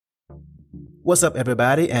What's up,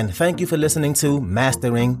 everybody, and thank you for listening to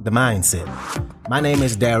Mastering the Mindset. My name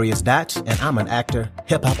is Darius Dotch, and I'm an actor,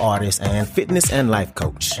 hip-hop artist, and fitness and life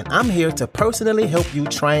coach. And I'm here to personally help you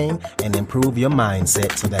train and improve your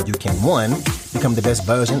mindset so that you can, 1, become the best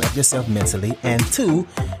version of yourself mentally, and 2,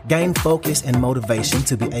 gain focus and motivation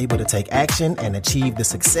to be able to take action and achieve the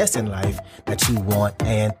success in life that you want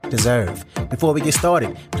and deserve. Before we get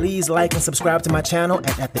started, please like and subscribe to my channel,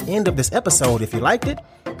 and at the end of this episode, if you liked it,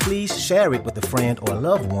 please share it with a friend or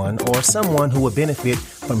loved one or someone who would benefit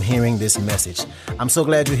from hearing this message. I'm so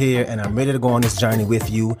glad you're here, and I'm ready to go on this journey with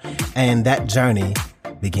you, and that journey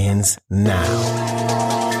begins now.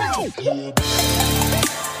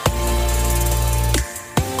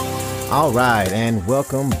 All right, and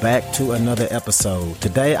welcome back to another episode.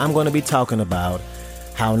 Today, I'm going to be talking about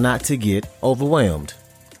how not to get overwhelmed,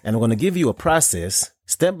 and I'm going to give you a process,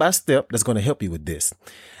 step by step, that's going to help you with this.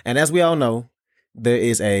 And as we all know, there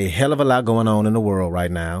is a hell of a lot going on in the world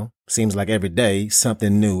right now. Seems like every day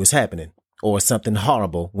something new is happening or something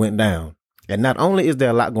horrible went down. And not only is there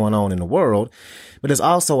a lot going on in the world, but there's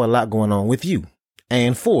also a lot going on with you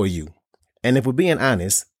and for you. And if we're being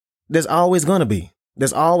honest, there's always going to be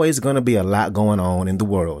a lot going on in the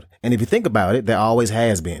world. And if you think about it, there always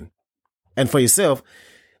has been. And for yourself,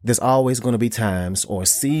 there's always going to be times or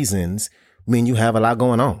seasons when you have a lot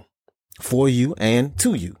going on for you and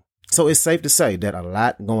to you. So it's safe to say that a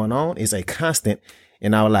lot going on is a constant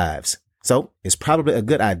in our lives. So it's probably a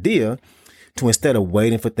good idea to, instead of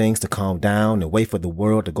waiting for things to calm down and wait for the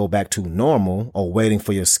world to go back to normal, or waiting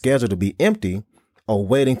for your schedule to be empty, or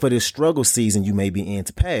waiting for this struggle season you may be in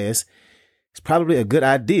to pass, it's probably a good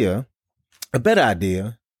idea, a better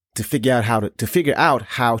idea, to figure out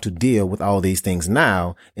how to deal with all these things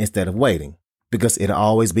now instead of waiting, because it'll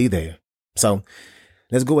always be there. So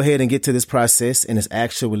let's go ahead and get to this process, and it's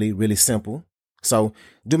actually really simple. So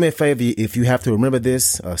do me a favor, if you have to remember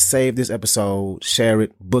this, save this episode, share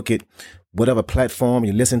it, book it, whatever platform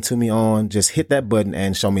you listen to me on, just hit that button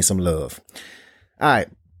and show me some love. All right,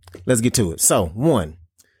 let's get to it. So 1,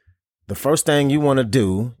 the first thing you want to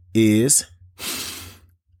do is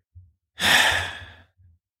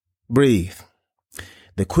breathe.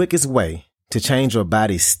 The quickest way to change your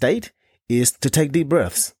body's state is to take deep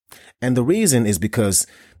breaths. And the reason is because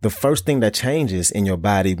the first thing that changes in your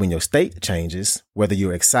body when your state changes, whether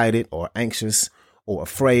you're excited or anxious or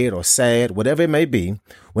afraid or sad, whatever it may be,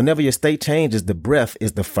 whenever your state changes, the breath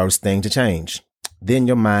is the first thing to change. Then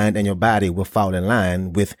your mind and your body will fall in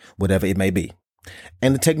line with whatever it may be.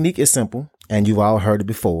 And the technique is simple, and you've all heard it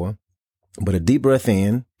before, but a deep breath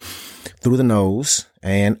in through the nose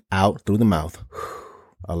and out through the mouth.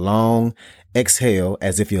 A long exhale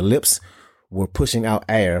as if your lips were pushing out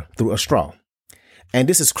air through a straw. And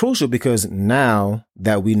this is crucial because now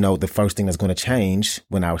that we know the first thing that's going to change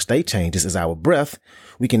when our state changes is our breath,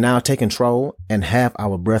 we can now take control and have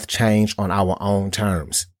our breath change on our own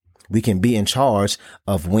terms. We can be in charge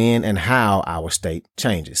of when and how our state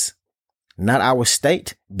changes. Not our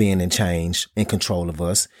state being in control of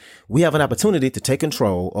us. We have an opportunity to take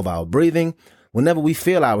control of our breathing whenever we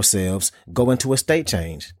feel ourselves go into a state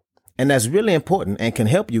change. And that's really important and can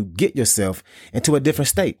help you get yourself into a different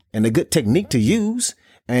state. And a good technique to use,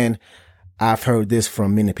 and I've heard this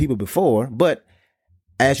from many people before, but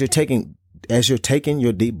as you're taking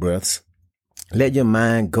your deep breaths, let your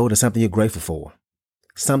mind go to something you're grateful for.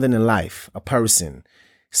 Something in life, a person,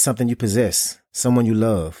 something you possess, someone you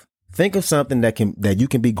love. Think of something that you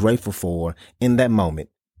can be grateful for in that moment.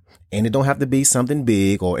 And it don't have to be something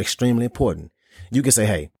big or extremely important. You can say,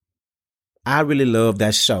 hey, I really love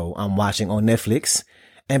that show I'm watching on Netflix,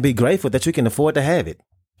 and be grateful that you can afford to have it.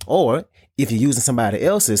 Or if you're using somebody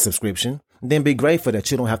else's subscription, then be grateful that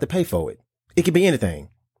you don't have to pay for it. It can be anything.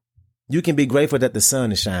 You can be grateful that the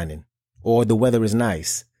sun is shining or the weather is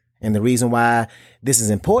nice. And the reason why this is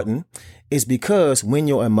important is because when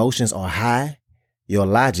your emotions are high, your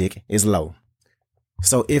logic is low.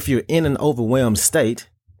 So if you're in an overwhelmed state,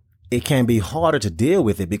 it can be harder to deal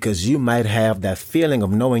with it because you might have that feeling of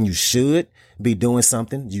knowing you should be doing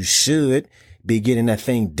something. You should be getting that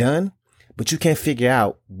thing done, but you can't figure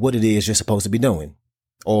out what it is you're supposed to be doing.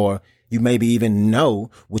 Or you maybe even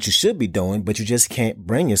know what you should be doing, but you just can't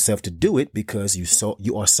bring yourself to do it because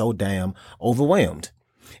you are so damn overwhelmed.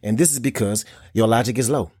 And this is because your logic is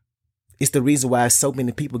low. It's the reason why so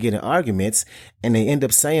many people get in arguments and they end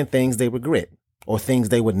up saying things they regret, or things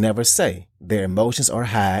they would never say. Their emotions are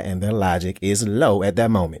high and their logic is low at that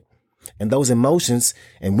moment. And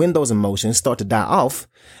when those emotions start to die off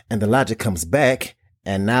and the logic comes back,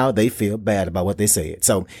 and now they feel bad about what they said.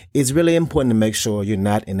 So it's really important to make sure you're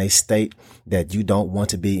not in a state that you don't want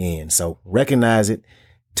to be in. So recognize it,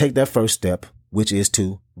 take that first step, which is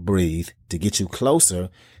to breathe, to get you closer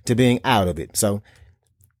to being out of it. So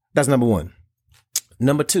that's number one.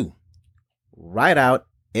 Number two, write out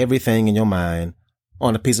everything in your mind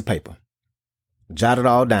on a piece of paper. Jot it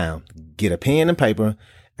all down. Get a pen and paper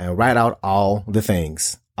and write out all the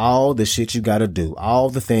things, all the shit you got to do, all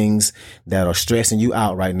the things that are stressing you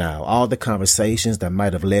out right now, all the conversations that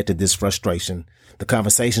might have led to this frustration, the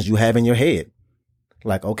conversations you have in your head.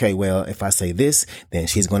 Like, okay, well, if I say this, then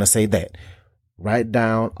she's going to say that. Write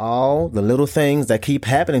down all the little things that keep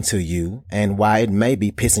happening to you and why it may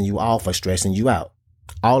be pissing you off or stressing you out.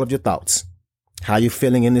 All of your thoughts. How you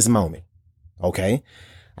feeling in this moment? Okay,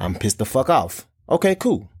 I'm pissed the fuck off. Okay,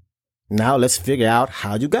 cool. Now let's figure out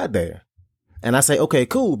how you got there. And I say, okay,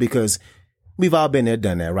 cool, because we've all been there,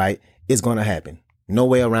 done that, right? It's going to happen. No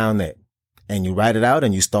way around that. And you write it out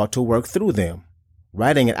and you start to work through them.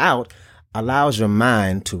 Writing it out allows your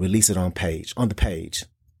mind to release it on the page.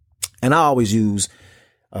 And I always use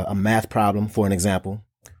a math problem for an example.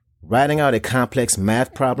 Writing out a complex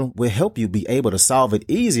math problem will help you be able to solve it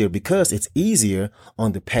easier because it's easier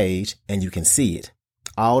on the page and you can see it,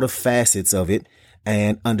 all the facets of it,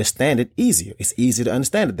 and understand it easier. It's easier to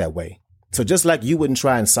understand it that way. So just like you wouldn't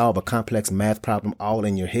try and solve a complex math problem all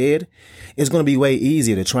in your head, it's going to be way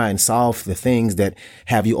easier to try and solve the things that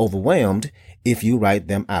have you overwhelmed if you write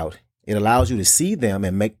them out. It allows you to see them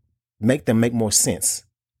and make them make more sense.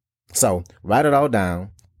 So write it all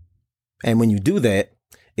down. And when you do that,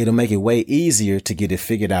 it'll make it way easier to get it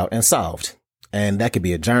figured out and solved. And that could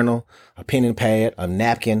be a journal, a pen and pad, a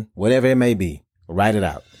napkin, whatever it may be. Write it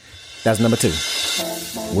out. That's number two.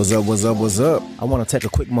 What's up, what's up, what's up? I want to take a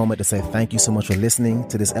quick moment to say thank you so much for listening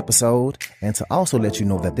to this episode and to also let you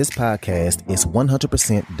know that this podcast is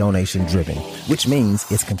 100% donation driven, which means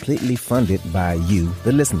it's completely funded by you,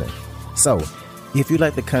 the listener. So if you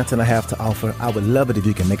like the content I have to offer, I would love it if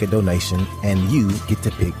you can make a donation and you get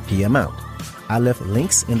to pick the amount. I left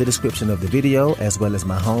links in the description of the video as well as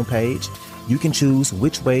my homepage. You can choose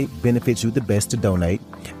which way benefits you the best to donate.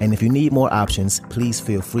 And if you need more options, please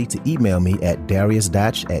feel free to email me at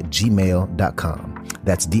dariusdotch@gmail.com.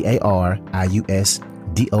 That's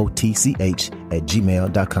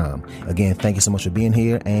DARIUSDOTCH@gmail.com. Again, thank you so much for being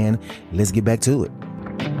here, and let's get back to it.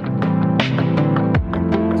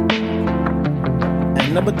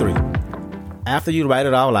 And number three, after you write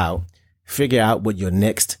it all out, figure out what your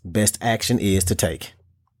next best action is to take.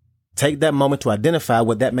 Take that moment to identify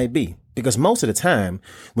what that may be. Because most of the time,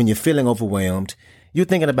 when you're feeling overwhelmed, you're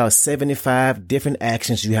thinking about 75 different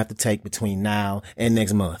actions you have to take between now and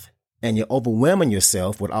next month. And you're overwhelming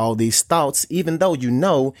yourself with all these thoughts, even though you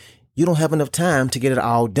know you don't have enough time to get it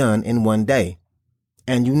all done in one day.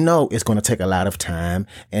 And you know it's going to take a lot of time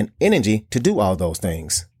and energy to do all those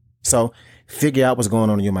things. So figure out what's going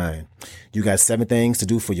on in your mind. You got 7 things to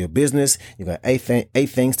do for your business. You got 8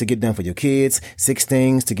 things to get done for your kids, 6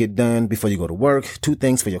 things to get done before you go to work, 2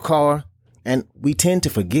 things for your car. And we tend to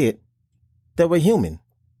forget that we're human.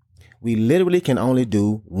 We literally can only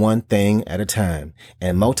do one thing at a time.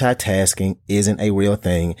 And multitasking isn't a real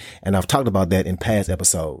thing. And I've talked about that in past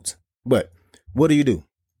episodes. But what do?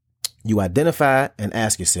 You identify and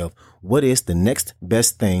ask yourself, what is the next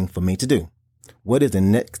best thing for me to do? What is the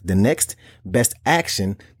next best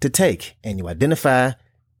action to take? And you identify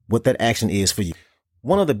what that action is for you.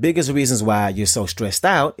 One of the biggest reasons why you're so stressed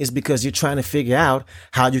out is because you're trying to figure out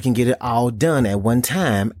how you can get it all done at one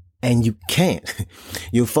time, and you can't.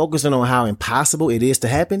 You're focusing on how impossible it is to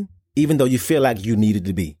happen, even though you feel like you need it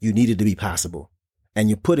to be possible. And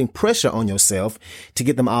you're putting pressure on yourself to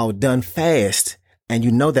get them all done fast. And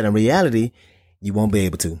you know that in reality, you won't be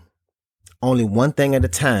able to. Only one thing at a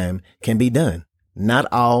time can be done, not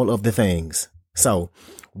all of the things. So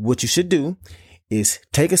what you should do is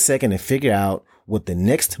take a second and figure out what the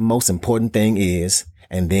next most important thing is,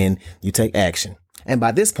 and then you take action. And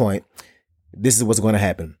by this point, this is what's going to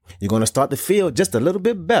happen. You're going to start to feel just a little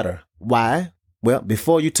bit better. Why? Well,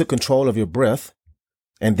 before you took control of your breath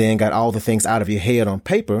and then got all the things out of your head on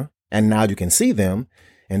paper, and now you can see them,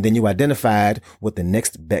 and then you identified what the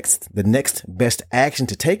next best action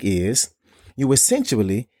to take is, you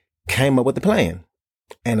essentially came up with a plan.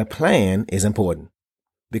 And a plan is important.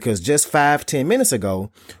 Because just 5-10 minutes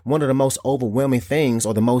ago, one of the most overwhelming things,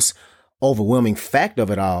 or the most overwhelming fact of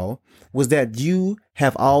it all, was that you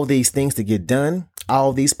have all these things to get done,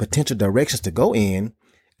 all these potential directions to go in,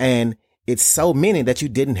 and it's so many that you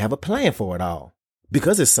didn't have a plan for it all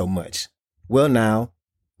because it's so much. Well, now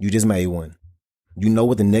you just made one. You know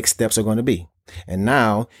what the next steps are going to be. And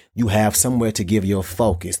now you have somewhere to give your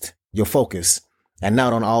focus, and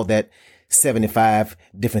not on all that 75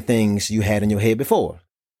 different things you had in your head before.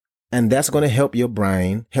 And that's going to help you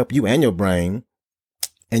and your brain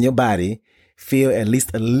and your body feel at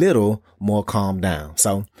least a little more calmed down.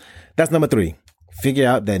 So that's number 3. Figure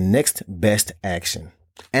out the next best action.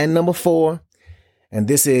 And number 4, and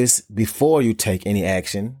this is before you take any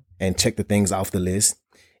action and check the things off the list,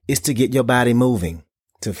 is to get your body moving,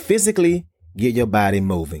 to physically get your body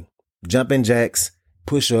moving. Jumping jacks,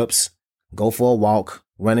 push-ups, go for a walk,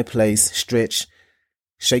 run in place, stretch,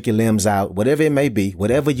 shake your limbs out, whatever it may be,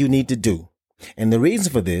 whatever you need to do. And the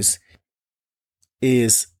reason for this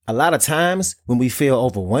is a lot of times when we feel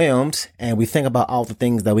overwhelmed and we think about all the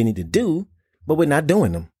things that we need to do, but we're not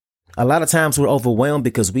doing them. A lot of times we're overwhelmed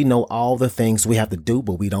because we know all the things we have to do,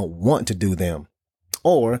 but we don't want to do them.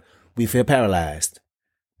 Or we feel paralyzed.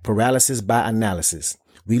 Paralysis by analysis.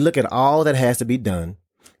 We look at all that has to be done.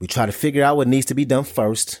 We try to figure out what needs to be done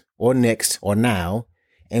first or next or now.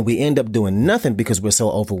 And we end up doing nothing because we're so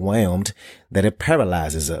overwhelmed that it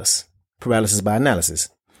paralyzes us. Paralysis by analysis.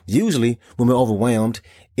 Usually when we're overwhelmed,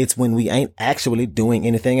 it's when we ain't actually doing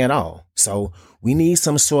anything at all. So we need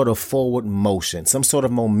some sort of forward motion, some sort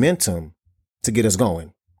of momentum to get us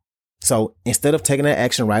going. So instead of taking that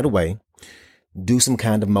action right away, do some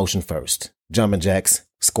kind of motion first. Jumping jacks,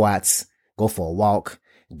 squats, go for a walk,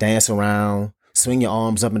 dance around, swing your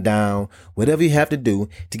arms up and down, whatever you have to do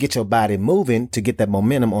to get your body moving to get that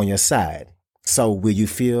momentum on your side. So will you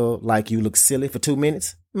feel like you look silly for 2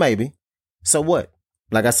 minutes? Maybe. So what?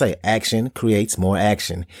 Like I say, action creates more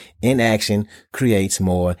action. Inaction creates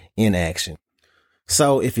more inaction.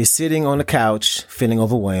 So if you're sitting on the couch feeling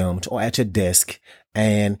overwhelmed or at your desk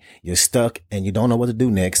and you're stuck and you don't know what to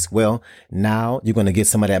do next, well, now you're going to get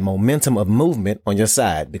some of that momentum of movement on your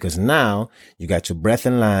side because now you got your breath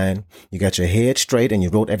in line, you got your head straight and you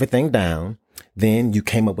wrote everything down. Then you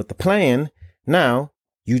came up with the plan. Now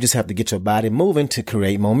you just have to get your body moving to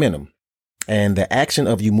create momentum. And the action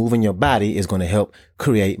of you moving your body is going to help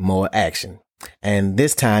create more action. And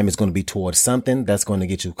this time it's going to be towards something that's going to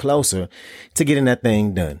get you closer to getting that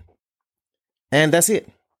thing done. And that's it.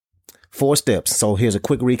 4 steps. So here's a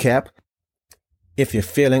quick recap. If you're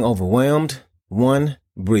feeling overwhelmed, 1,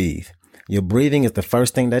 breathe. Your breathing is the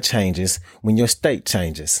first thing that changes when your state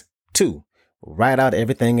changes. 2, write out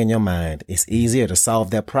everything in your mind. It's easier to solve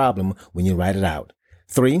that problem when you write it out.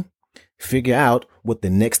 3, figure out what the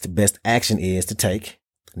next best action is to take,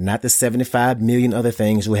 not the 75 million other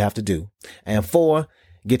things you have to do. And 4,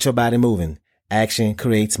 get your body moving. Action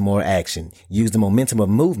creates more action. Use the momentum of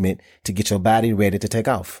movement to get your body ready to take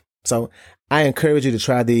off. So I encourage you to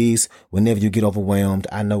try these whenever you get overwhelmed.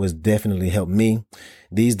 I know it's definitely helped me.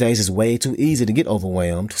 These days it's way too easy to get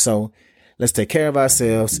overwhelmed. So let's take care of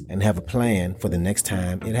ourselves and have a plan for the next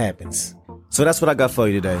time it happens. So that's what I got for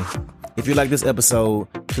you today. If you like this episode,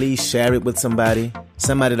 please share it with somebody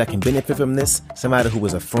that can benefit from this, somebody who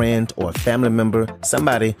is a friend or a family member,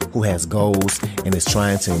 somebody who has goals and is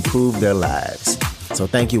trying to improve their lives. So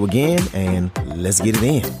thank you again, and let's get it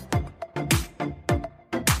in.